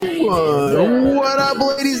everyone. What up,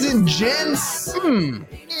 ladies and gents?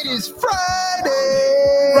 It is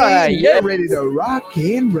Friday. Right, yeah. We're ready to rock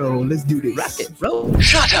and roll. Let's do this. Rock it, roll.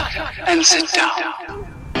 Shut up and sit down.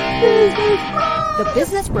 The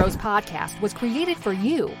Business Bros Podcast was created for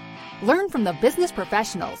you. Learn from the business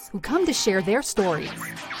professionals who come to share their stories.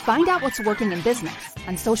 Find out what's working in business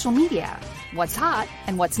and social media, what's hot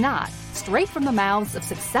and what's not, straight from the mouths of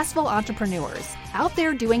successful entrepreneurs out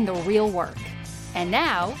there doing the real work. And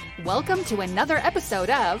now, welcome to another episode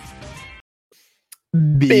of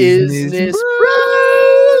Business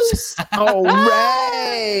Bros. All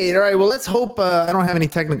right. All right. Well, let's hope I don't have any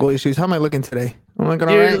technical issues. How am I looking today? I'm looking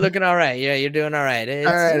all You're right. looking all right. Yeah, you're doing all right.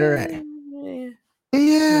 All right.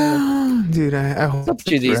 Yeah, dude. I hope What's up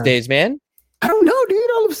to you these days, man? I don't know,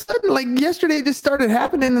 dude. All of a sudden, like yesterday, it just started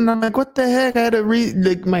happening, and I'm like, "What the heck?" I had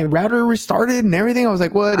to my router restarted and everything. I was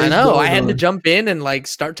like, "What?" I know. I had to jump in and like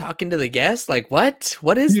start talking to the guests. Like, what?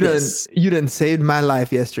 What is this? You done saved my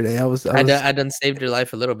life yesterday. I done saved your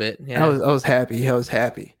life a little bit. Yeah, I was happy. I was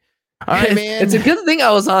happy. All right, man. It's a good thing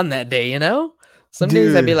I was on that day. You know, some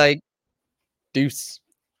days I'd be like, "Deuce,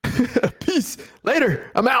 peace, later.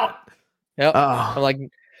 I'm out." Yep. I'm like.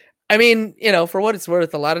 I mean, you know, for what it's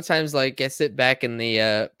worth, a lot of times, like, I sit back in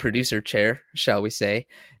the producer chair, shall we say,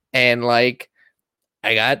 and, like,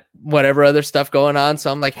 I got whatever other stuff going on, so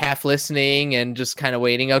I'm, like, half listening and just kind of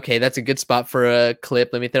waiting. Okay, that's a good spot for a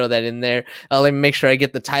clip. Let me throw that in there. Let me make sure I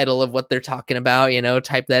get the title of what they're talking about, you know,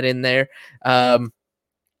 type that in there.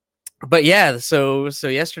 But, yeah, so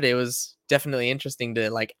yesterday was definitely interesting to,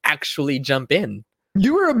 like, actually jump in.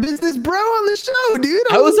 You were a business bro on the show, dude.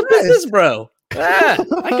 I was a business bro.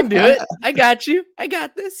 I can do it. I got you. I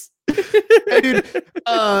got this. Hey, dude,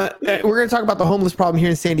 we're going to talk about the homeless problem here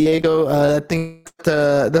in San Diego. I think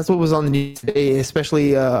that's what was on the news today,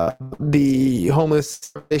 especially the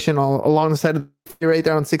homeless station along the side of the right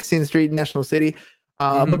there on 16th Street, National City.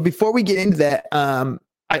 But before we get into that,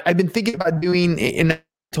 I've been thinking about doing, and I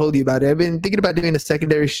told you about it, I've been thinking about doing a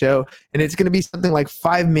secondary show, and it's going to be something like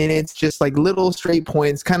 5 minutes, just like little straight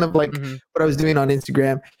points, kind of like what I was doing on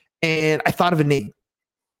Instagram. And I thought of a name.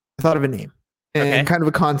 And kind of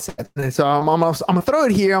a concept. And so I'm gonna throw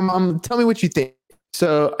it here. Tell me what you think.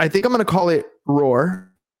 So I think I'm gonna call it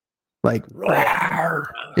Roar. Like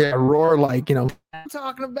roar. Yeah, roar, like, you know what I'm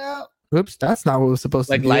talking about. Oops, that's not what it was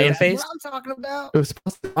supposed to be. Like lion face? What I'm talking about. It was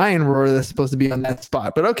supposed to be lion roar that's supposed to be on that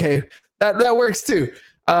spot. But okay, that works too.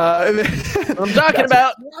 What I'm talking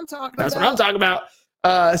about. That's what I'm talking about.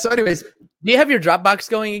 So anyways. Do you have your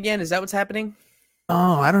Dropbox going again? Is that what's happening?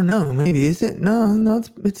 Oh, I don't know. Maybe is it? No,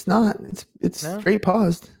 it's not. It's no? straight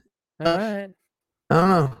paused. All right.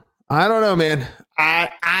 I don't know, man.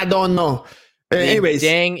 I don't know. Anyways,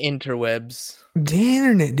 dang interwebs. The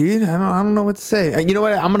internet, dude. I don't know what to say. You know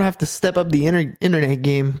what? I'm gonna have to step up the internet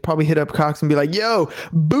game. Probably hit up Cox and be like, "Yo,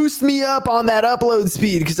 boost me up on that upload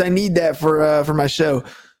speed because I need that for my show."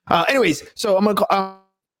 Anyways, so I'm gonna call.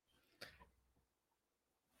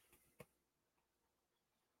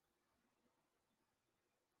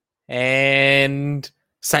 And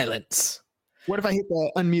silence. What if I hit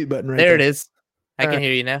the unmute button right there? It is. I can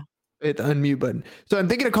hear you now. Hit the unmute button. So I'm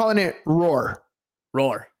thinking of calling it Roar.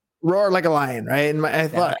 Roar Like a lion, right? And I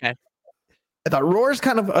thought Roar is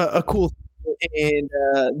kind of a cool thing.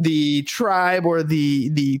 And the tribe or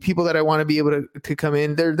the people that I want to be able to come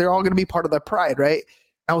in, they're all going to be part of that pride, right?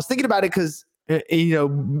 I was thinking about it because, you know,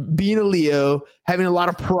 being a Leo, having a lot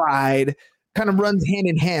of pride kind of runs hand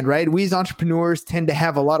in hand, right? We as entrepreneurs tend to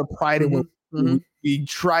have a lot of pride in what we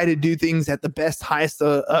try to do things at the best, highest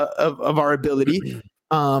of our ability.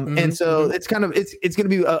 And so it's kind of, it's going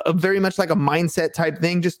to be a very much like a mindset type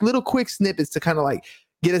thing, just little quick snippets to kind of like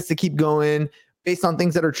get us to keep going based on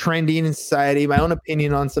things that are trending in society, my own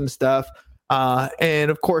opinion on some stuff.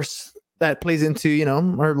 And of course that plays into, you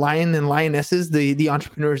know, our lion and lionesses, the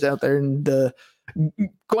entrepreneurs out there and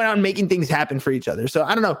going out and making things happen for each other. So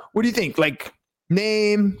I don't know. What do you think? Like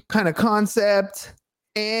name, kind of concept?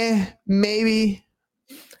 Maybe.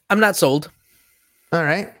 I'm not sold. All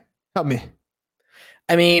right. Help me.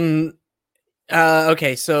 I mean,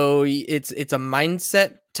 okay, so it's a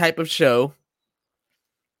mindset type of show,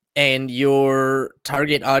 and your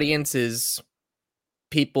target audience is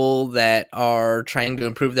people that are trying to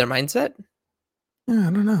improve their mindset. Yeah,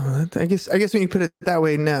 I don't know. I guess when you put it that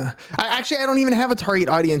way, no. I don't even have a target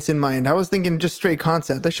audience in mind. I was thinking just straight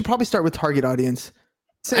concept. I should probably start with target audience.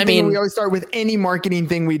 Same thing we always start with any marketing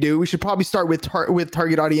thing we do. We should probably start with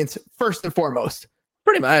target audience first and foremost.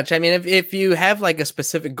 Pretty much. I mean, if you have like a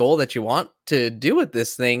specific goal that you want to do with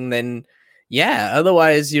this thing, then yeah.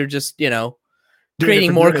 Otherwise, you're just, you know,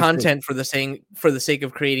 creating more content for the sake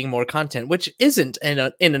of creating more content, which isn't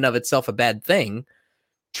in and of itself a bad thing.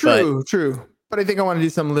 True. But I think I want to do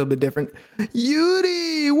something a little bit different.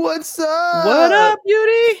 Yuri, what's up? What up,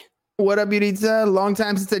 Yuri? What up, Yuri? It's a long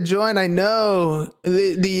time since I joined. I know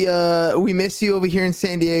we miss you over here in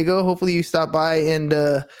San Diego. Hopefully you stop by and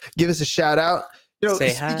give us a shout out.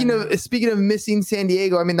 You know, speaking of missing San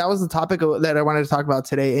Diego, I mean, that was the topic that I wanted to talk about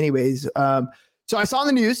today anyways. So I saw in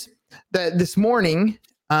the news that this morning,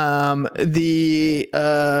 basically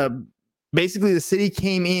the city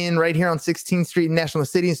came in right here on 16th Street in National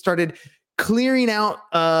City and started clearing out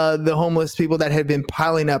the homeless people that had been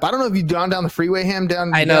piling up. I don't know if you've gone down the freeway,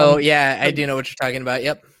 down. I know. Yeah, I do know what you're talking about.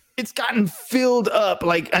 Yep. It's gotten filled up.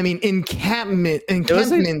 Like, I mean, encampments of people.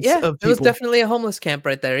 It was definitely a homeless camp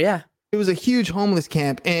right there. Yeah. It was a huge homeless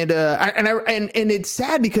camp. And it's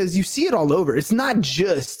sad because you see it all over. It's not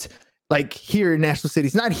just like here in National City.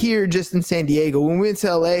 It's not here just in San Diego. When we went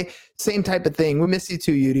to LA, same type of thing. We missed you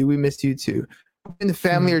too, Yudi. We missed you too. And the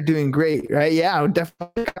family are doing great, right? Yeah,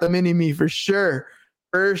 definitely got the mini me for sure.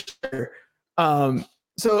 So I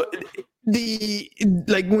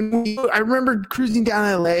remember cruising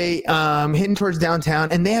down LA, heading towards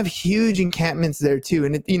downtown, and they have huge encampments there too.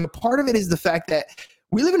 And part of it is the fact that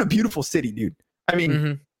we live in a beautiful city, dude. I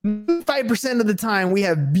mean, 5% of the time we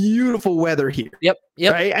have beautiful weather here. Yep.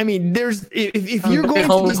 Right? I mean, if you're going to be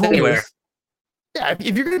homeless anywhere. Yeah,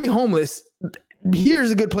 if you're going to be homeless, here's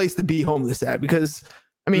a good place to be homeless at, because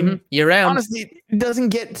I mean, year round. Honestly, it doesn't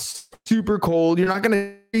get super cold. You're not going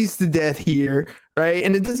to freeze to death here, right?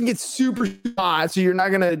 And it doesn't get super hot, so you're not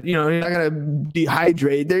going to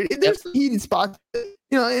dehydrate. There's some heated spots,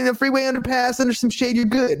 in a freeway underpass under some shade. You're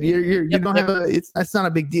good. You don't have that's not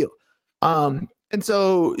a big deal. And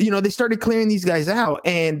so they started clearing these guys out,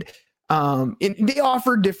 and they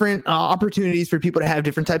offer different opportunities for people to have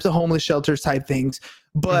different types of homeless shelters type things.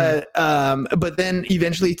 But then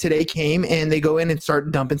eventually today came and they go in and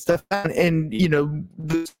start dumping stuff out. And,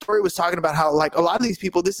 the story was talking about how, like, a lot of these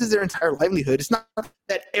people, this is their entire livelihood. It's not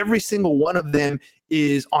that every single one of them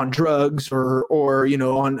is on drugs or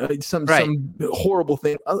on some horrible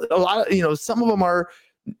thing. A lot of, some of them are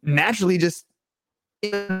naturally just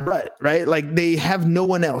in a rut, right? Like, they have no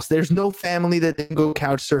one else. There's no family that they can go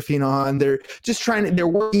couch surfing on. They're just they're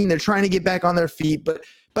working, they're trying to get back on their feet. But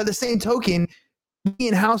by the same token,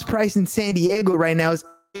 median house price in San Diego right now is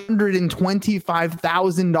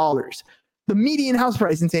 $125,000. The median house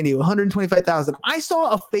price in San Diego, $125,000. I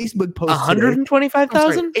saw a Facebook post.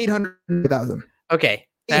 $125,000? $800,000. Okay.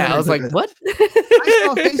 I was like, what? I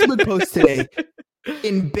saw a Facebook post today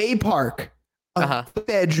in Bay Park. A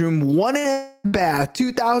bedroom, 1 and a bath,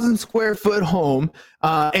 2,000 square foot home.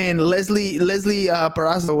 And Leslie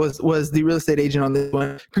Parazo was the real estate agent on this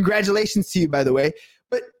one. Congratulations to you, by the way.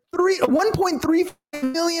 But $1.3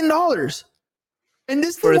 million. And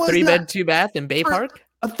this for a 3-bed, 2-bath in Bay Park?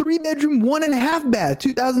 A 3-bedroom, 1 and a half bath,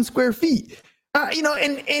 2,000 square feet.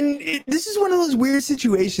 This is one of those weird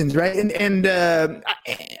situations, right? And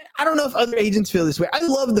I don't know if other agents feel this way. I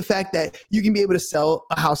love the fact that you can be able to sell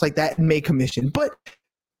a house like that and make commission, but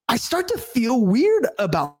I start to feel weird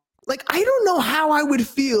about, like, I don't know how I would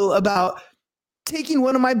feel about taking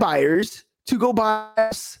one of my buyers to go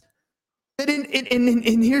buy. And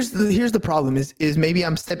here's the problem is maybe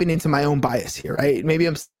I'm stepping into my own bias here, right? Maybe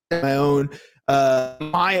I'm stepping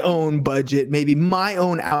my own budget, maybe my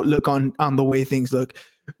own outlook on the way things look.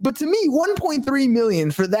 But to me, 1.3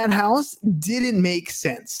 million for that house didn't make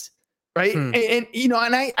sense, right? And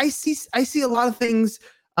I see a lot of things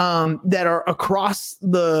that are across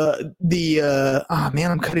the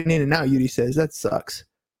man, I'm cutting in and out. Yudi says that sucks.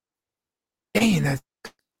 Dang, that's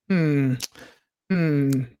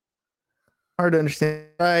hard to understand.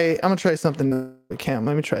 I'm gonna try something. Cam,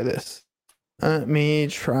 let me try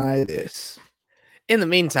this. In the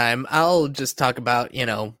meantime, I'll just talk about,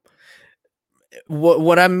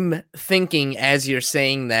 what I'm thinking as you're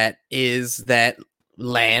saying that is that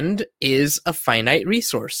land is a finite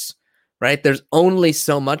resource, right? There's only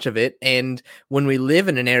so much of it. And when we live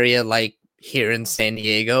in an area like here in San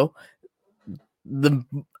Diego, the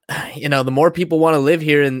more people want to live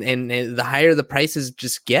here and the higher the prices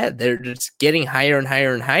just get. They're just getting higher and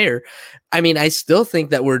higher and higher. I mean, I still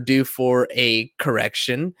think that we're due for a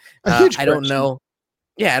correction. I don't know.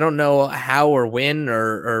 Yeah, I don't know how or when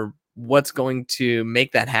or what's going to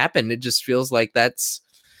make that happen. It just feels like that's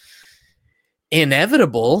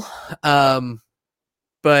inevitable.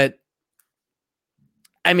 But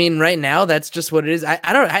I mean, right now, that's just what it is.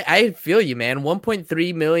 I feel you, man.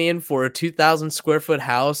 1.3 million for a 2,000 square foot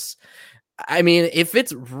house. I mean, if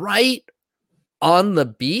it's right on the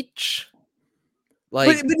beach,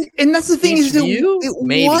 Like, and that's the thing is it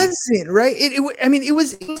maybe. wasn't right. It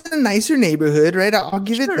was a nicer neighborhood, right? I'll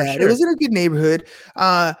give it that. Sure. It wasn't a good neighborhood.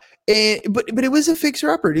 But it was a fixer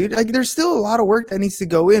upper, dude. Like there's still a lot of work that needs to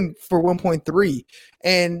go in for 1.3.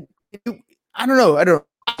 And I don't know.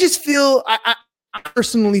 I just feel I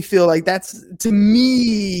personally feel like that's, to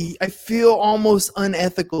me, I feel almost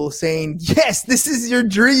unethical saying, yes, this is your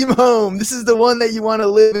dream home. This is the one that you want to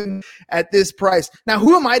live in at this price. Now,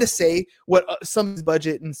 who am I to say what some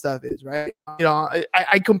budget and stuff is, right? You know,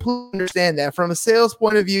 I completely understand that. From a sales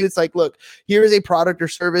point of view, it's like, look, here is a product or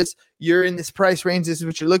service. You're in this price range. This is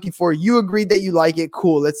what you're looking for. You agreed that you like it.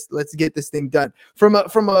 Cool. Let's get this thing done. From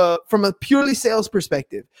a purely sales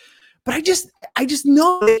perspective. But I just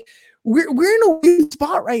know that we're in a weird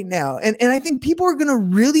spot right now, and I think people are gonna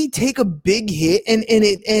really take a big hit,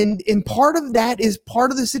 and part of that is part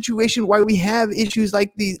of the situation why we have issues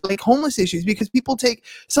like these, like homeless issues, because people take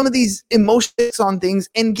some of these emotions on things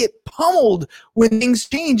and get pummeled when things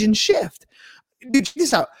change and shift. Dude, check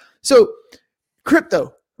this out. So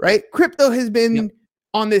crypto, right? Crypto has been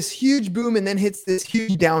on this huge boom and then hits this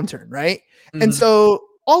huge downturn, right? Mm-hmm. And so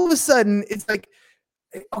all of a sudden it's like,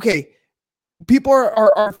 okay, people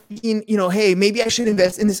are thinking, you know, hey, maybe I should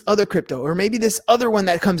invest in this other crypto, or maybe this other one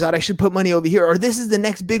that comes out, I should put money over here, or this is the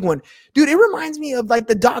next big one. Dude, it reminds me of like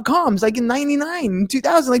the .coms, like in 99 and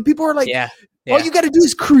 2000. Like people are like, all you got to do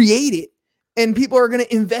is create it, and people are going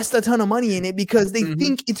to invest a ton of money in it because they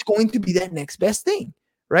think it's going to be that next best thing,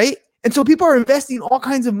 right? And so people are investing all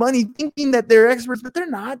kinds of money thinking that they're experts, but they're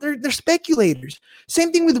not. They're speculators.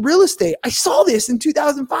 Same thing with real estate. I saw this in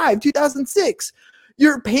 2005, 2006.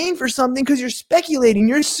 You're paying for something because you're speculating.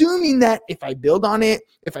 You're assuming that if I build on it,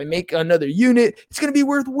 if I make another unit, it's going to be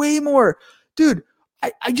worth way more. Dude,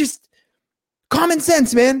 I just, common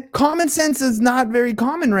sense, man. Common sense is not very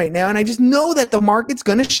common right now. And I just know that the market's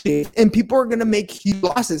going to shift and people are going to make huge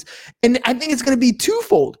losses. And I think it's going to be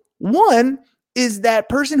twofold. One is that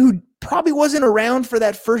person who probably wasn't around for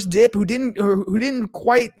that first dip, who didn't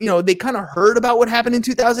quite, you know, they kind of heard about what happened in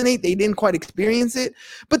 2008. They didn't quite experience it.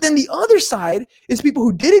 But then the other side is people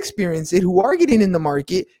who did experience it, who are getting in the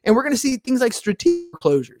market, and we're going to see things like strategic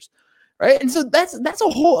foreclosures, right? And so that's a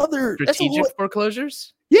whole other strategic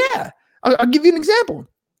foreclosures. Yeah, I'll give you an example.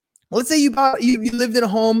 Let's say you lived in a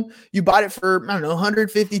home, you bought it for, I don't know,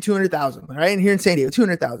 150, 200,000, right? And here in San Diego,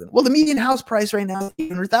 200,000. Well, the median house price right now is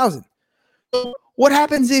 800,000. So what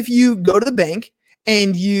happens if you go to the bank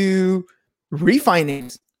and you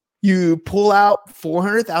refinance, you pull out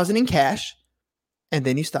 400,000 in cash, and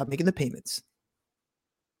then you stop making the payments?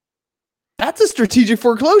 That's a strategic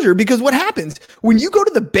foreclosure, because what happens when you go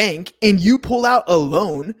to the bank and you pull out a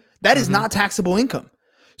loan, that is not taxable income.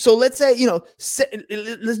 So let's say, you know,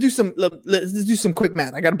 let's do some quick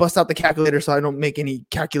math. I got to bust out the calculator so I don't make any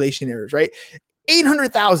calculation errors, right?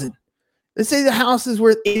 800,000. Let's say the house is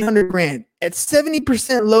worth 800 grand at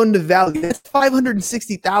 70% loan to value. That's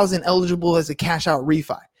 560,000 eligible as a cash out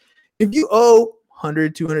refi. If you owe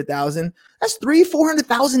 100, 200,000, that's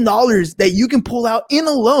 $400,000 that you can pull out in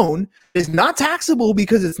a loan. It's not taxable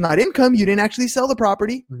because it's not income. You didn't actually sell the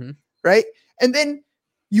property, right? And then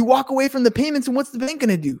you walk away from the payments, and what's the bank going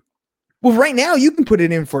to do? Well, right now you can put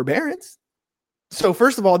it in forbearance. So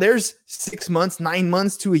first of all, there's 6 months, 9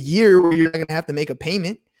 months to a year where you're not going to have to make a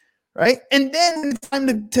payment. Right. And then when it's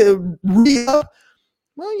time to re-up,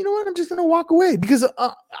 well, you know what? I'm just going to walk away, because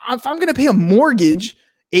if I'm going to pay a mortgage,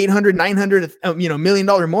 800, 900, $1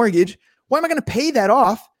 million mortgage, why am I going to pay that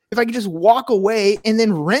off if I can just walk away and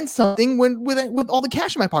then rent something with all the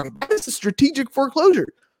cash in my pocket? That is a strategic foreclosure,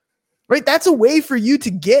 right? That's a way for you to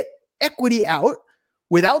get equity out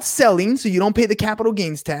without selling, so you don't pay the capital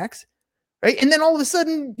gains tax, right? And then all of a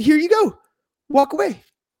sudden, here you go, walk away,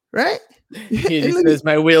 right? He says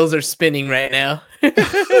my wheels are spinning right now. But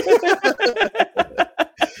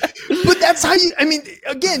that's how you, I mean,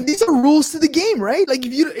 again, these are rules to the game, right? Like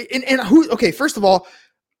if you, okay, first of all,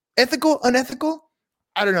 ethical, unethical,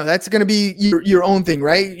 I don't know. That's going to be your own thing,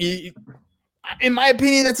 right? In my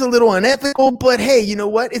opinion, that's a little unethical, but hey, you know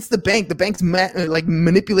what? It's the bank. The bank's like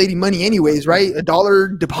manipulating money anyways, right?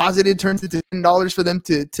 $1 deposited turns into $10 for them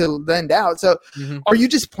to lend out. So are you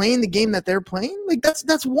just playing the game that they're playing? Like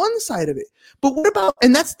that's one side of it. But what about,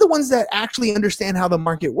 and that's the ones that actually understand how the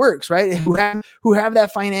market works, right? Who have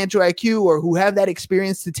that financial IQ, or who have that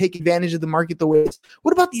experience to take advantage of the market the way it is.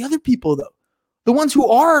 What about the other people though? The ones who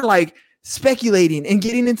are like speculating and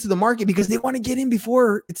getting into the market because they want to get in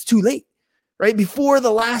before it's too late. Right before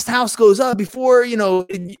the last house goes up, before, you know,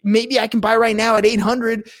 maybe I can buy right now at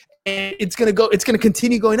 800, and it's gonna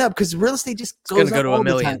continue going up because real estate just goes up all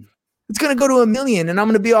the time. It's gonna go to $1 million, and I'm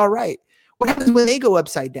gonna be all right. What happens when they go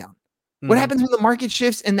upside down? What happens when the market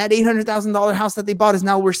shifts and that $800,000 house that they bought is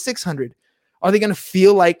now worth 600? Are they going to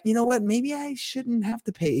feel like, you know what, maybe I shouldn't have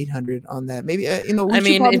to pay 800 on that? Maybe, we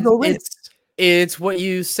should probably go rent it. It's what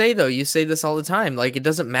you say, though. You say this all the time. Like, it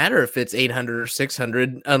doesn't matter if it's 800 or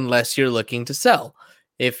 600 unless you're looking to sell.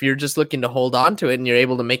 If you're just looking to hold on to it and you're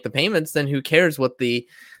able to make the payments, then who cares what the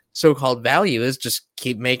so-called value is? Just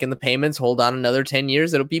keep making the payments, hold on another 10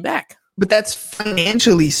 years, it'll be back. But that's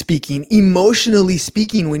financially speaking. Emotionally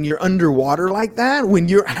speaking, when you're underwater like that, when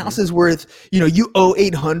your house is worth, you owe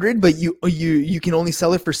 800, but you can only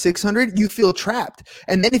sell it for 600, you feel trapped.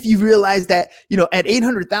 And then if you realize that, at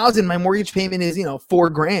 800,000, my mortgage payment is,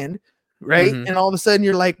 $4,000, right? And all of a sudden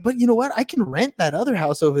you're like, but you know what? I can rent that other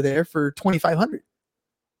house over there for 2,500.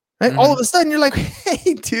 Right? All of a sudden you're like,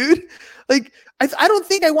 hey, dude, like, I don't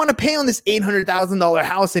think I want to pay on this $800,000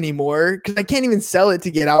 house anymore because I can't even sell it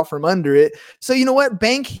to get out from under it. So you know what,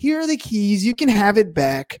 bank, here are the keys. You can have it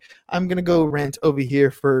back. I'm going to go rent over here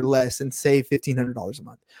for less and save $1,500 a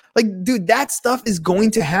month. Like, dude, that stuff is going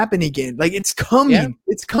to happen again. Like, it's coming. Yeah.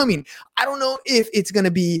 It's coming. I don't know if it's going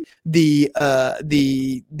to be the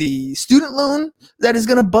student loan that is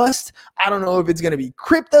going to bust. I don't know if it's going to be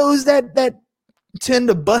cryptos that tend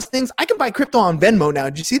to bust things. I can buy crypto on Venmo now.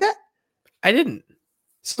 Did you see that? I didn't.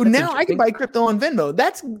 So that's now I can buy crypto on Venmo.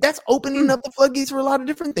 That's opening up the floodgates for a lot of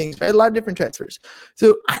different things, right? A lot of different transfers.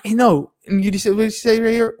 So I know, and you just say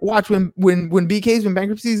right here, watch when BKs, when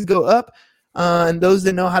bankruptcies go up, and those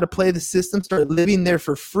that know how to play the system start living there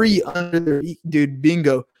for free under their dude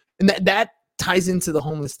bingo, and that ties into the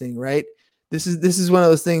homeless thing, right? This is one of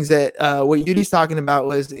those things that what Yudi's talking about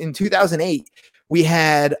was in 2008. We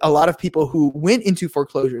had a lot of people who went into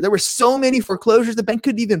foreclosure. There were so many foreclosures, the bank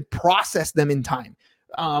couldn't even process them in time.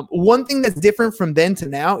 One thing that's different from then to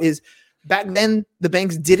now is back then, the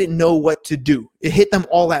banks didn't know what to do. It hit them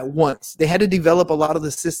all at once. They had to develop a lot of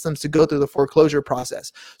the systems to go through the foreclosure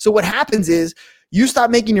process. So what happens is you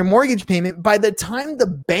stop making your mortgage payment. By the time the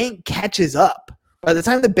bank catches up, by the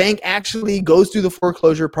time the bank actually goes through the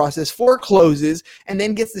foreclosure process, forecloses, and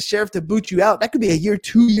then gets the sheriff to boot you out, that could be a year,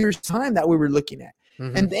 2 years time that we were looking at.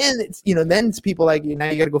 And then it's people like you.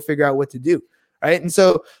 Now you got to go figure out what to do, right? And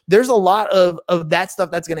so there's a lot of that stuff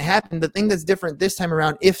that's going to happen. The thing that's different this time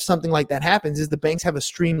around, if something like that happens, is the banks have a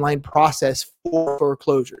streamlined process for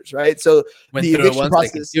foreclosures, right? So the eviction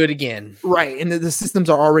process, do it again, right? And the systems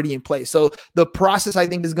are already in place. So the process, I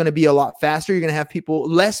think, is going to be a lot faster. You're going to have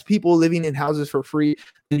less people living in houses for free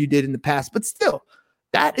than you did in the past, but still.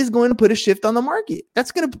 That is going to put a shift on the market.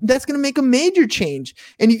 That's going to make a major change.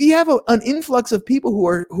 And if you have an influx of people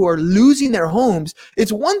who are losing their homes,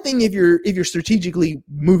 it's one thing if you're strategically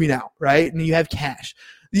moving out, right? And you have cash.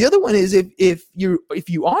 The other one is if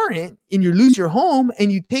you aren't and you lose your home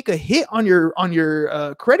and you take a hit on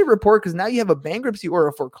your credit report because now you have a bankruptcy or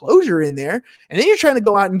a foreclosure in there, and then you're trying to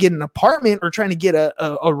go out and get an apartment or trying to get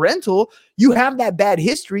a rental, you have that bad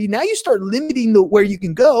history. Now you start limiting where you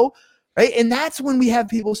can go. Right. And that's when we have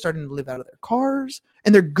people starting to live out of their cars,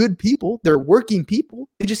 and they're good people. They're working people.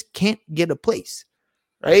 They just can't get a place.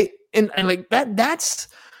 Right. And like this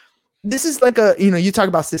is like you talk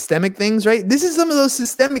about systemic things, right? This is some of those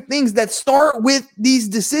systemic things that start with these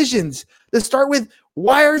decisions, that start with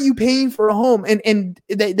why are you paying for a home and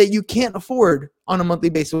that you can't afford on a monthly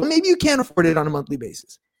basis? Well, maybe you can't afford it on a monthly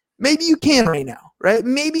basis. Maybe you can right now. Right.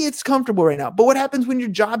 Maybe it's comfortable right now. But what happens when your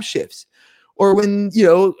job shifts? Or when,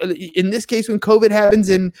 in this case, when COVID happens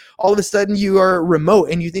and all of a sudden you are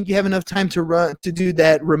remote and you think you have enough time to do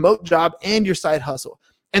that remote job and your side hustle.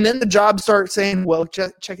 And then the job starts saying, well,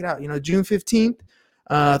 check it out. June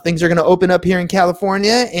 15th, things are going to open up here in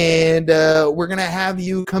California, and we're going to have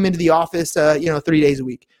you come into the office, 3 days a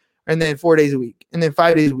week, and then 4 days a week, and then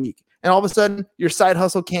 5 days a week. And all of a sudden your side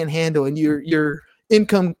hustle can't handle, and your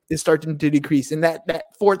income is starting to decrease, and that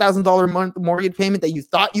 $4,000 a month mortgage payment that you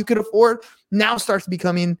thought you could afford now starts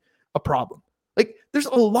becoming a problem. Like, there's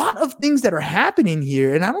a lot of things that are happening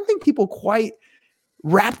here, and I don't think people quite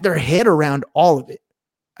wrap their head around all of it.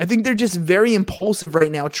 I think they're just very impulsive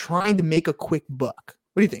right now, trying to make a quick buck.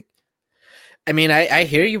 What do you think? I mean, I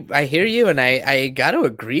hear you, and I got to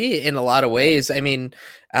agree in a lot of ways. I mean,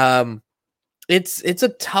 it's a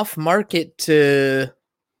tough market to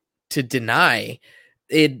deny.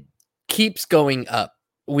 It keeps going up.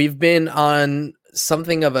 We've been on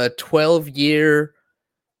something of a 12-year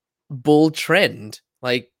bull trend.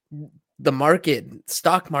 Like, the market,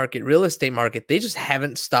 stock market, real estate market, they just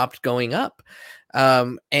haven't stopped going up.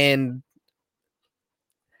 And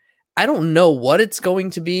I don't know what it's going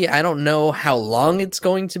to be. I don't know how long it's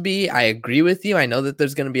going to be. I agree with you. I know that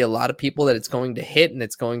there's going to be a lot of people that it's going to hit, and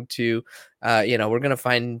it's going to, we're going to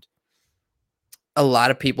find a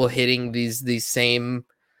lot of people hitting these same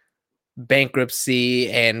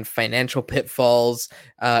bankruptcy and financial pitfalls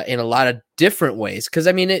in a lot of different ways. Because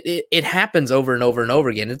I mean, it happens over and over and over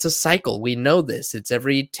again. It's a cycle. We know this. It's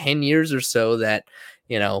every 10 years or so that,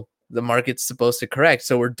 you know, the market's supposed to correct.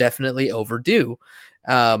 So we're definitely overdue.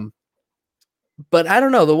 But I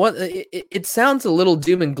don't know. It sounds a little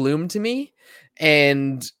doom and gloom to me.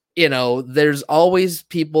 And, you know, there's always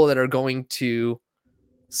people that are going to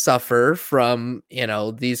suffer from, you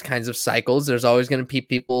know, these kinds of cycles. There's always going to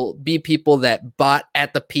be people that bought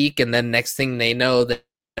at the peak, and then next thing they know, that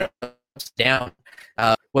it's down.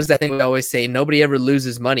 What's that thing we always say? Nobody ever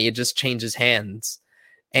loses money; it just changes hands,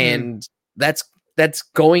 and that's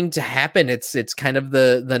going to happen. It's kind of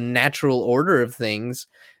the natural order of things.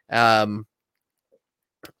 And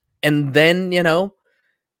then, you know,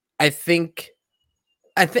 I don't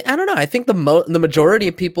know. I think the majority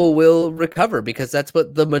of people will recover, because that's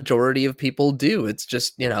what the majority of people do. It's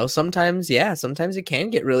just, you know, sometimes it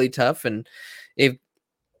can get really tough. And if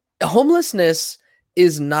homelessness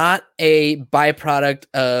is not a byproduct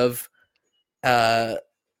of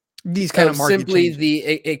these kind of market simply changes.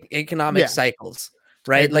 the economic cycles,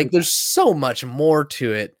 right? Like there's so much more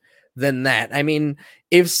to it than that. I mean,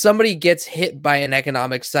 if somebody gets hit by an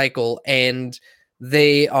economic cycle and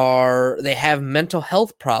they have mental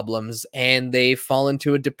health problems and they fall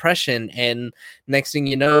into a depression, and next thing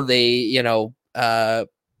you know, they, you know,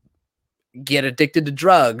 get addicted to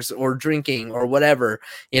drugs or drinking or whatever,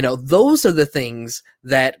 you know, those are the things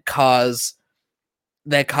that cause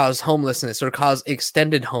homelessness or cause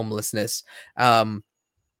extended homelessness. And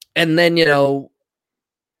then, you know,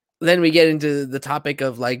 then we get into the topic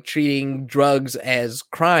of like treating drugs as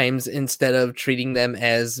crimes instead of treating them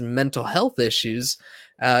as mental health issues.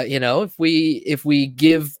 You know, if we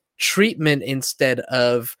give treatment instead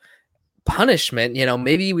of punishment, you know,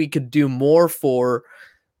 maybe we could do more for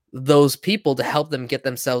those people to help them get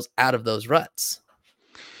themselves out of those ruts.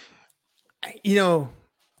 You know,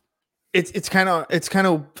 it's kind of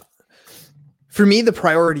for me the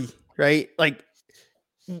priority, right? Like,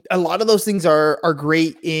 a lot of those things are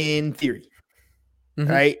great in theory,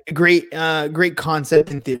 right? Great concept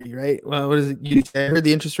in theory, right? Well, what is it? I heard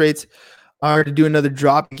the interest rates are to do another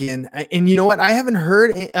drop again, and you know what? I haven't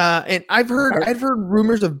heard, and I've heard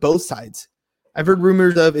rumors of both sides. I've heard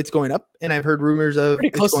rumors of it's going up, and I've heard rumors of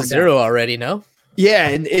pretty close to zero already. No, yeah,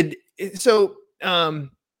 and so we'll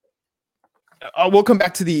come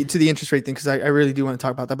back to the interest rate thing, because I really do want to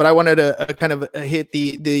talk about that, but I wanted to kind of hit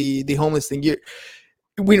the homeless thing.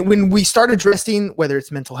 When we start addressing whether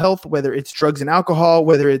it's mental health, whether it's drugs and alcohol,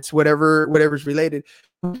 whether it's whatever's related,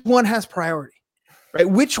 one has priority, right?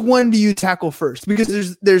 Which one do you tackle first?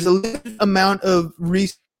 Because there's a limited amount of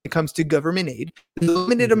resource when it comes to government aid, there's a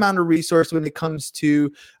limited amount of resource when it comes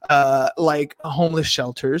to like homeless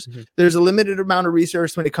shelters. There's a limited amount of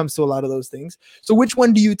resource when it comes to a lot of those things. So which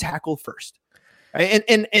one do you tackle first? Right?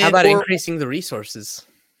 And how about increasing the resources?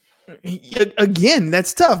 Again,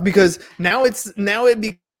 that's tough, because now it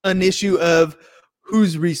becomes an issue of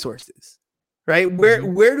whose resources, right?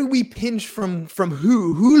 Where do we pinch from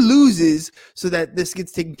who loses so that this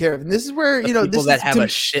gets taken care of? And this is where, you know, people that have a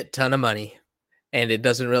shit ton of money and it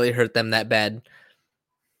doesn't really hurt them that bad.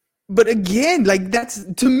 But again, like,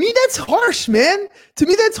 to me that's harsh, man. To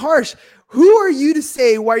me that's harsh. Who are you to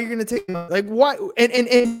say why you're going to take, like, why?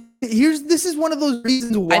 And this is one of those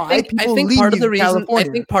reasons why people leave California. I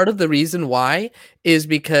think part of the reason why is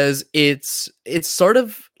because it's sort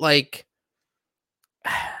of like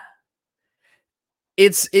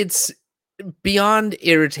it's beyond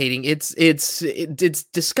irritating. It's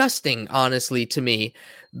disgusting, honestly, to me,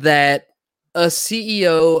 that a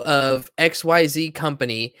CEO of XYZ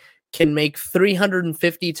company can make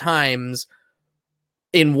 350 times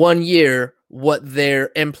in 1 year what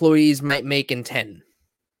their employees might make in 10.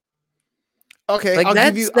 Okay, like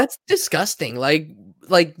that's disgusting. Like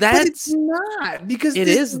that's, but it's not, because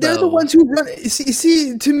they're the ones who run.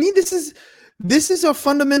 See, to me, this is a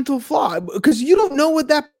fundamental flaw, because you don't know what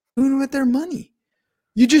that's doing with their money.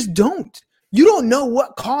 You just don't. You don't know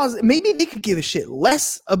what cause. Maybe they could give a shit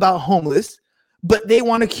less about homeless, but they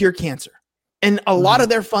want to cure cancer, and a lot of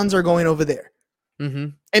their funds are going over there.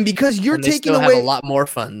 And because you're taking away a lot more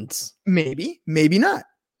funds, maybe not.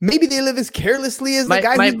 Maybe they live as carelessly as the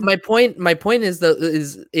guy. My point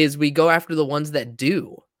is we go after the ones that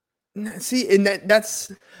do. See, and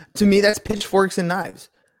that's, to me, that's pitchforks and knives.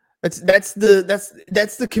 That's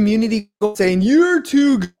the community saying you're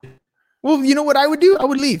too good. Well, you know what I would do? I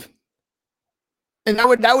would leave. And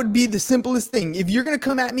that would be the simplest thing. If you're going to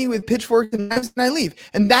come at me with pitchforks and knives, then I leave.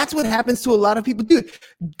 And that's what happens to a lot of people. Dude,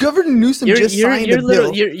 Governor Newsom signed a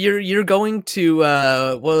bill. You're going to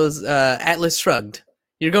Atlas Shrugged.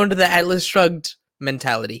 You're going to the Atlas Shrugged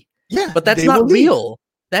mentality. Yeah, but that's not real.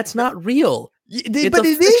 That's not real. It's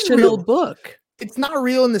a fictional book. It's not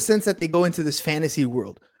real in the sense that they go into this fantasy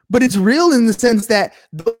world. But it's real in the sense that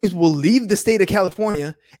those will leave the state of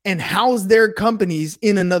California and house their companies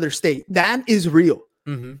in another state. That is real.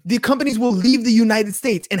 Mm-hmm. The companies will leave the United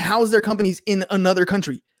States and house their companies in another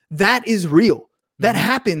country. That is real. That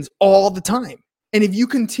happens all the time. And if you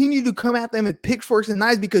continue to come at them with pitchforks and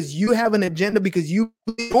knives because you have an agenda, because your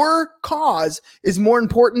cause is more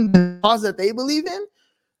important than the cause that they believe in,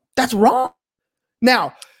 that's wrong.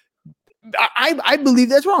 Now, I believe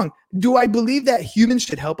that's wrong. Do I believe that humans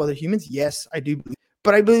should help other humans? Yes, I do believe.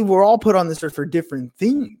 But I believe we're all put on this earth for different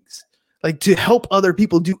things, like to help other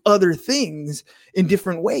people do other things in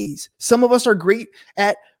different ways. Some of us are great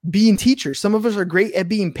at being teachers. Some of us are great at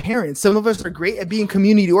being parents. Some of us are great at being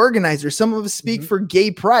community organizers. Some of us speak for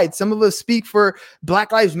gay pride. Some of us speak for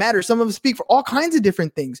Black Lives Matter. Some of us speak for all kinds of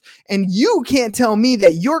different things. And you can't tell me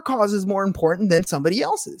that your cause is more important than somebody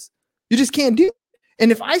else's. You just can't do it.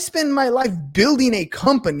 And if I spend my life building a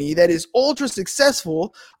company that is ultra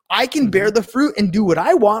successful, I can bear the fruit and do what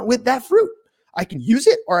I want with that fruit. I can use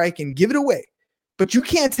it or I can give it away. But you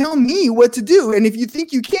can't tell me what to do. And if you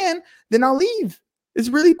think you can, then I'll leave. It's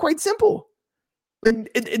really quite simple.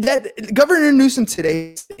 That Governor Newsom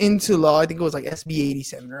today into law, I think it was like SB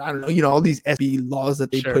 87 or I don't know, all these SB laws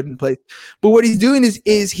that they put in place. But what he's doing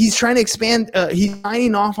is he's trying to expand. He's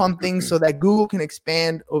signing off on things so that Google can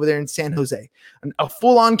expand over there in San Jose, a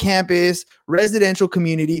full-on campus, residential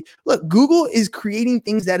community. Look, Google is creating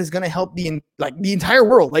things that is going to help the entire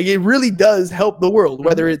world. Like it really does help the world,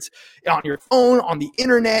 whether it's on your phone, on the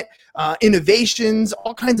internet, innovations,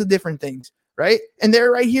 all kinds of different things. Right. And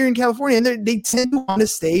they're right here in California and they tend to want to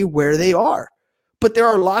stay where they are. But there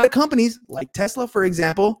are a lot of companies like Tesla, for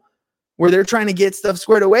example, where they're trying to get stuff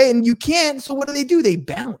squared away and you can't. So what do? They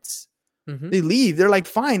bounce. They leave. They're like,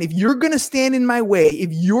 fine, if you're going to stand in my way,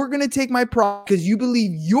 if you're going to take my product because you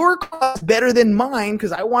believe your cause is better than mine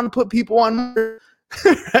because I want to put people on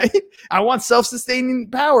right? I want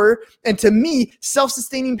self-sustaining power. And to me,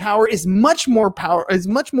 self-sustaining power is much more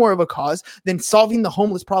of a cause than solving the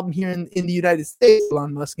homeless problem here in the United States.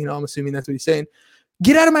 Elon Musk, I'm assuming that's what he's saying.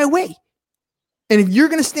 Get out of my way. And if you're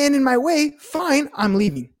going to stand in my way, fine, I'm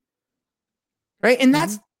leaving. Right? And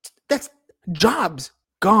that's jobs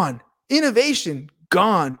gone. Innovation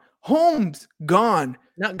gone. Homes gone.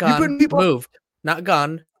 Not gone. Moved. Not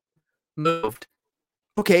gone. Moved.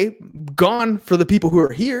 Okay, gone for the people who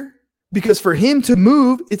are here, because for him to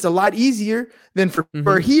move, it's a lot easier than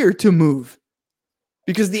for here to move,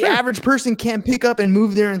 because the average person can't pick up and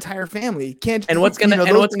move their entire family. Can't. And what's gonna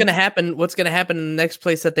happen? What's gonna happen in the next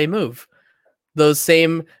place that they move? Those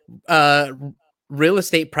same real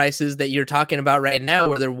estate prices that you're talking about right now,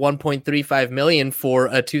 where they're 1.35 million for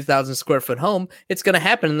a 2,000 square foot home. It's gonna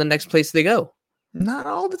happen in the next place they go. Not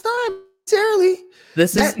all the time. Necessarily.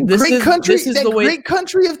 This is the great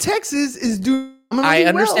country of Texas is doing. I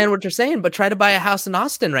understand what you're saying, but try to buy a house in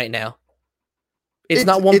Austin right now. It's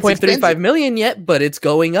not 1.35 million yet, but it's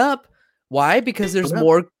going up. Why? Because there's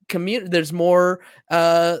more there's more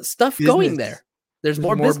stuff going there. There's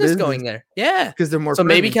more business going there. Yeah, because they're more. So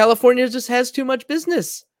maybe California just has too much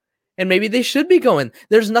business, and maybe they should be going.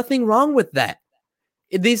 There's nothing wrong with that.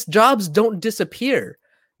 These jobs don't disappear.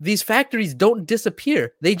 These factories don't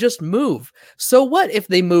disappear. They just move. So what if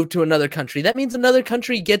they move to another country? That means another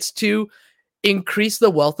country gets to increase the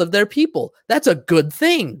wealth of their people. That's a good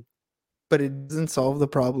thing. But it doesn't solve the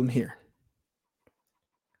problem here.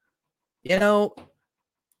 There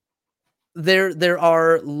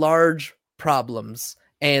are large problems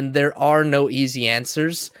and there are no easy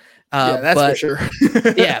answers. That's for sure.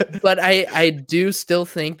 But I do still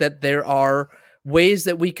think that there are ways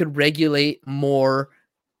that we could regulate more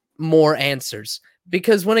answers,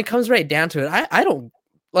 because when it comes right down to it, I don't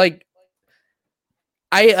like.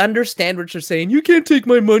 I understand what you're saying. You can't take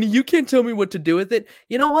my money. You can't tell me what to do with it.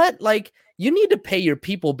 You know what? Like, you need to pay your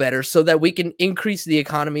people better so that we can increase the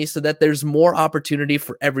economy, so that there's more opportunity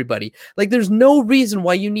for everybody. Like, there's no reason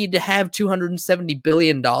why you need to have $270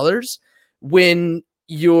 billion when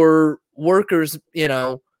your workers,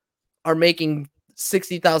 are making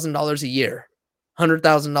 $60,000 a year,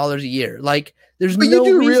 $100,000 a year. Like, there's no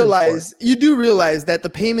reason. You do realize that the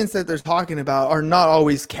payments that they're talking about are not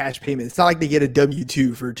always cash payments. It's not like they get a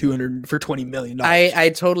W-2 for $20 million. I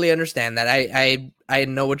totally understand that. I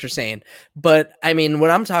know what you're saying. But I mean, when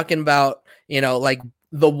I'm talking about, like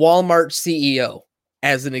the Walmart CEO,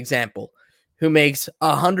 as an example, who makes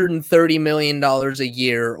 $130 million a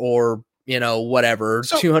year, or whatever,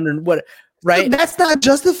 200, what, right? That's not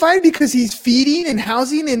justified because he's feeding and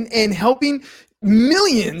housing and helping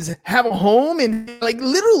millions have a home and like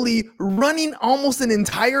literally running almost an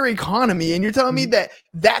entire economy. And you're telling me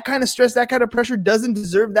that kind of stress, that kind of pressure doesn't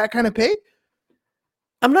deserve that kind of pay?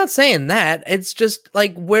 I'm not saying that. It's just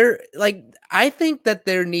like I think that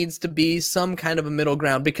there needs to be some kind of a middle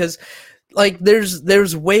ground, because like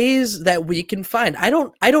there's ways that we can find. I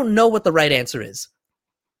don't know what the right answer is,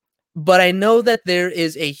 but I know that there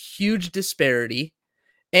is a huge disparity.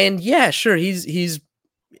 And yeah, sure, he's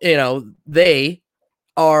they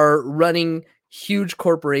are running huge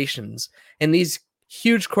corporations, and these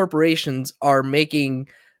huge corporations are making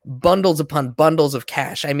bundles upon bundles of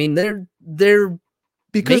cash. I mean, they're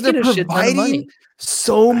because they're providing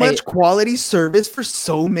so much quality service for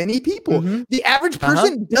so many people. Mm-hmm. The average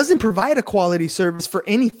person doesn't provide a quality service for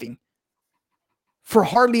anything, for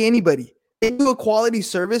hardly anybody. They do a quality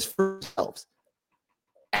service for themselves.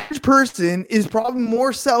 Average person is probably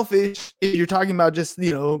more selfish if you're talking about just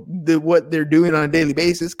what they're doing on a daily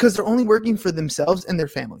basis, because they're only working for themselves and their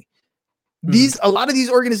family. A lot of these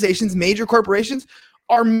organizations, major corporations,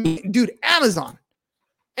 are Amazon.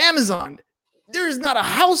 There is not a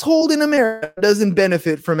household in America that doesn't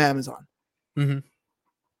benefit from Amazon. Mm-hmm.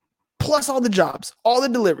 Plus all the jobs, all the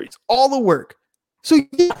deliveries, all the work. So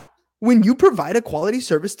yeah, when you provide a quality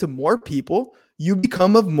service to more people, you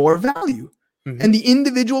become of more value. Mm-hmm. And the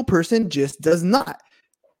individual person just does not.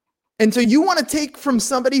 And so you want to take from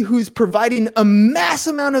somebody who's providing a mass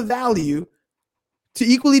amount of value to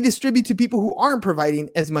equally distribute to people who aren't providing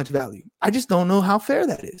as much value. I just don't know how fair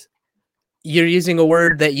that is. You're using a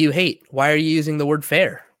word that you hate. Why are you using the word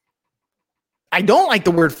fair? I don't like the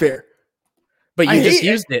word fair. But you just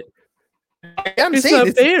used it. It's not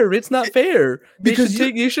fair. It's not fair. Because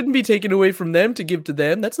you shouldn't be taking away from them to give to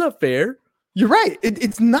them. That's not fair. You're right.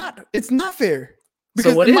 It's not fair.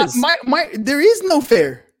 Because so what is? There is no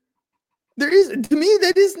fair. There is, to me,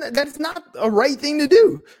 that's not a right thing to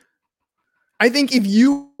do. I think if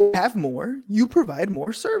you have more, you provide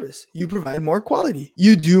more service. You provide more quality.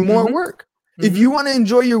 You do more work. Mm-hmm. If you want to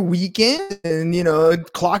enjoy your weekend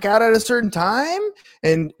and, clock out at a certain time,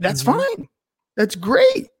 and that's fine. That's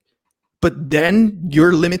great. But then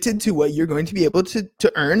you're limited to what you're going to be able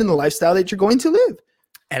to earn in the lifestyle that you're going to live.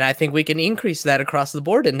 And I think we can increase that across the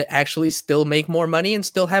board and actually still make more money and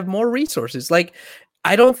still have more resources. Like,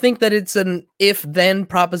 I don't think that it's an if-then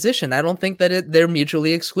proposition. I don't think that they're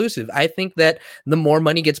mutually exclusive. I think that the more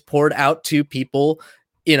money gets poured out to people,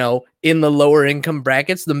 in the lower income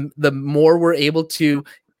brackets, the more we're able to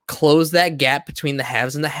close that gap between the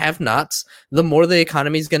haves and the have-nots, the more the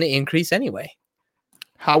economy is going to increase anyway.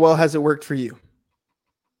 How well has it worked for you?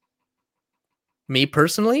 Me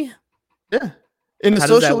personally? Yeah. In a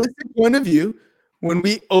socialistic point of view, when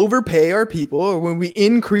we overpay our people or when we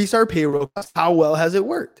increase our payroll costs, how well has it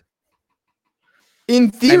worked?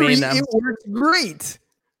 In theory, it works great.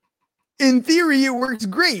 In theory, it works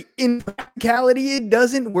great. In practicality, it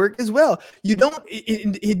doesn't work as well. You don't.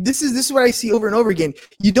 This is what I see over and over again.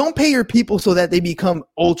 You don't pay your people so that they become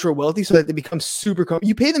ultra wealthy, so that they become super.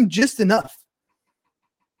 You pay them just enough,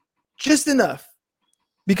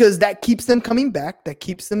 because that keeps them coming back. That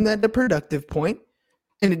keeps them at the productive point.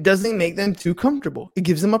 And it doesn't make them too comfortable. It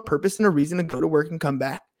gives them a purpose and a reason to go to work and come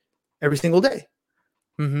back every single day.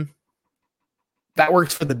 Mm-hmm. That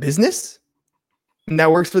works for the business, and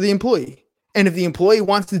that works for the employee. And if the employee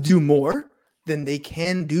wants to do more, then they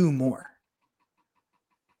can do more.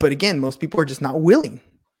 But again, most people are just not willing.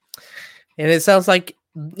 And it sounds like,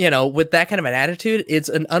 with that kind of an attitude, it's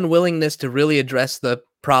an unwillingness to really address the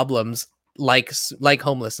problems like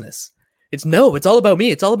homelessness. It's all about me.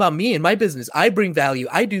 It's all about me and my business. I bring value.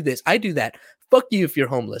 I do this. I do that. Fuck you if you're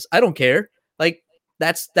homeless. I don't care. Like,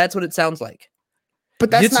 that's what it sounds like. But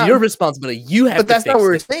that's not your responsibility. You have. But that's not what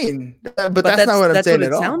we're saying. But that's not what I'm saying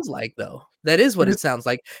at all. That's what it sounds like, though. That is what it sounds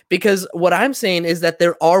like. Because what I'm saying is that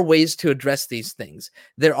there are ways to address these things.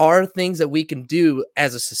 There are things that we can do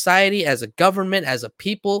as a society, as a government, as a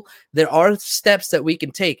people. There are steps that we can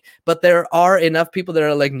take. But there are enough people that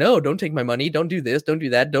are like, no, don't take my money. Don't do this. Don't do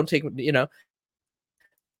that. Don't take, like,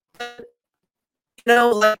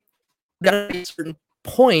 gotta be a certain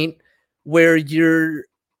point where you're,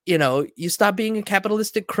 you stop being a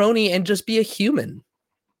capitalistic crony and just be a human.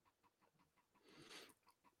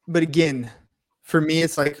 But again, for me,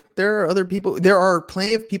 it's like there are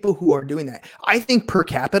plenty of people who are doing that. I think per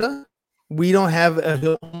capita, we don't have a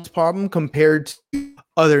homeless problem compared to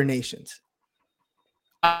other nations.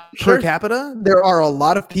 Per capita, there are a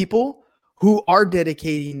lot of people who are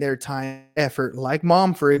dedicating their time, effort, like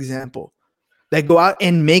Mom, for example, that go out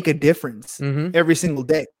and make a difference every single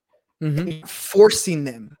day. Forcing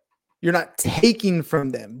them. You're not taking from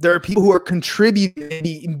them. There are people who are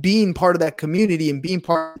contributing and being part of that community and being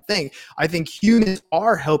part of the thing. I think humans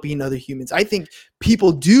are helping other humans. I think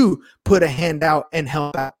people do put a hand out and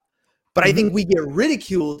help out. But I think we get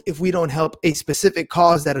ridiculed if we don't help a specific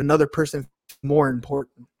cause that another person is more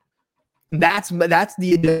important. That's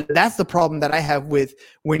the problem that I have with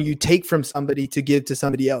when you take from somebody to give to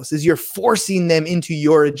somebody else, is you're forcing them into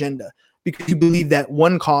your agenda because you believe that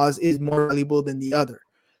one cause is more valuable than the other.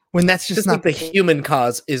 When that's just not the human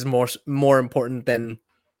cause is more important than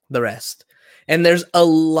the rest. And there's a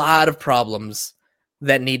lot of problems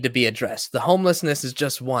that need to be addressed. The homelessness is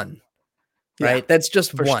just one, right? That's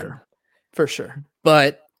just one. For sure.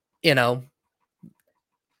 But, you know,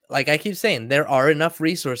 like I keep saying, there are enough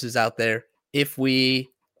resources out there if we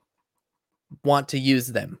want to use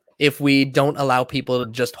them, if we don't allow people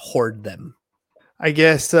to just hoard them. I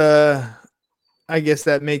guess that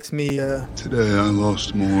makes me Today I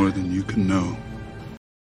lost more than you can know.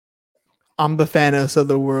 I'm the Thanos of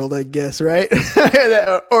the world, I guess, right?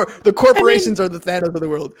 Or the corporations are the Thanos of the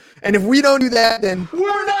world. And if we don't do that, then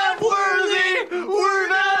we're not worthy. We're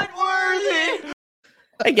not worthy.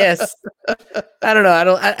 I guess. I don't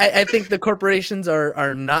know. I think the corporations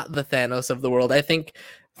are not the Thanos of the world. I think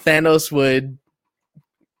Thanos would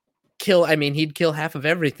he'd kill half of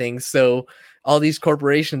everything. So all these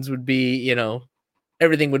corporations would be, you know,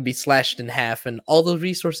 everything would be slashed in half, and all those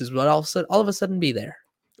resources would all of a sudden be there.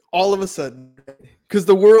 All of a sudden, because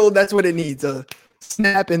the world, that's what it needs. A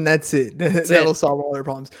snap, and that's it. That'll solve all our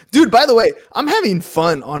problems, dude. By the way, I'm having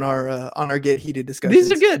fun on our Get Heated discussions.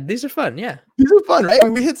 These are good. These are fun. Yeah, these are fun, right?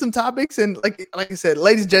 We hit some topics, and like I said,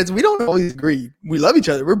 ladies and gents, we don't always agree. We love each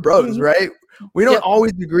other. We're bros, right? We don't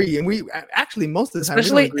always agree, and we actually most of the time,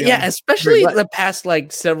 especially the past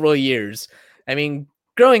like several years. I mean,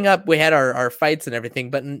 growing up, we had our fights and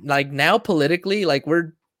everything, but like now politically, like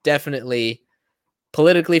we're definitely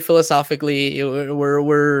politically, philosophically,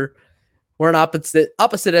 we're on opposite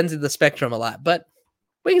ends of the spectrum a lot, but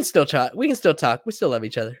we can still talk. We still love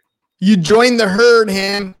each other. You join the herd,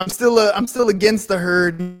 Ham. I'm still against the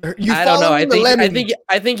herd. I don't know. I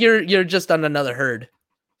think you're just on another herd.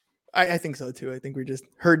 I think so too. I think we're just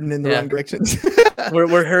herding in the wrong directions.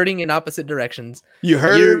 we're herding in opposite directions. You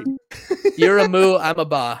heard? You're a moo. I'm a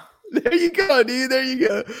ba. There you go, dude. There you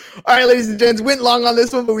go. All right, ladies and gents, went long on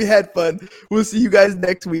this one, but we had fun. We'll see you guys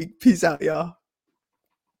next week. Peace out, y'all.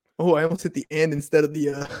 Oh, I almost hit the end instead of the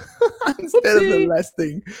the last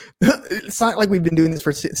thing. It's not like we've been doing this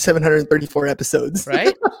for 734 episodes,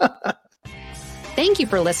 right? Thank you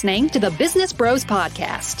for listening to the Business Bros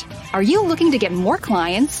Podcast. Are you looking to get more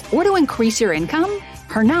clients or to increase your income?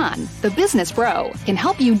 Hernan, the business bro, can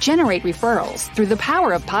help you generate referrals through the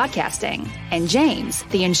power of podcasting. And James,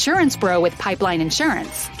 the insurance bro with Pipeline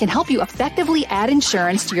Insurance, can help you effectively add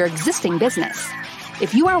insurance to your existing business.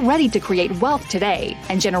 If you are ready to create wealth today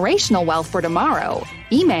and generational wealth for tomorrow,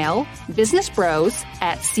 email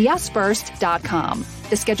businessbros@seeusfirst.com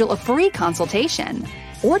to schedule a free consultation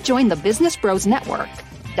or join the Business Bros Network,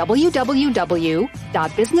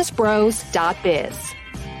 www.businessbros.biz.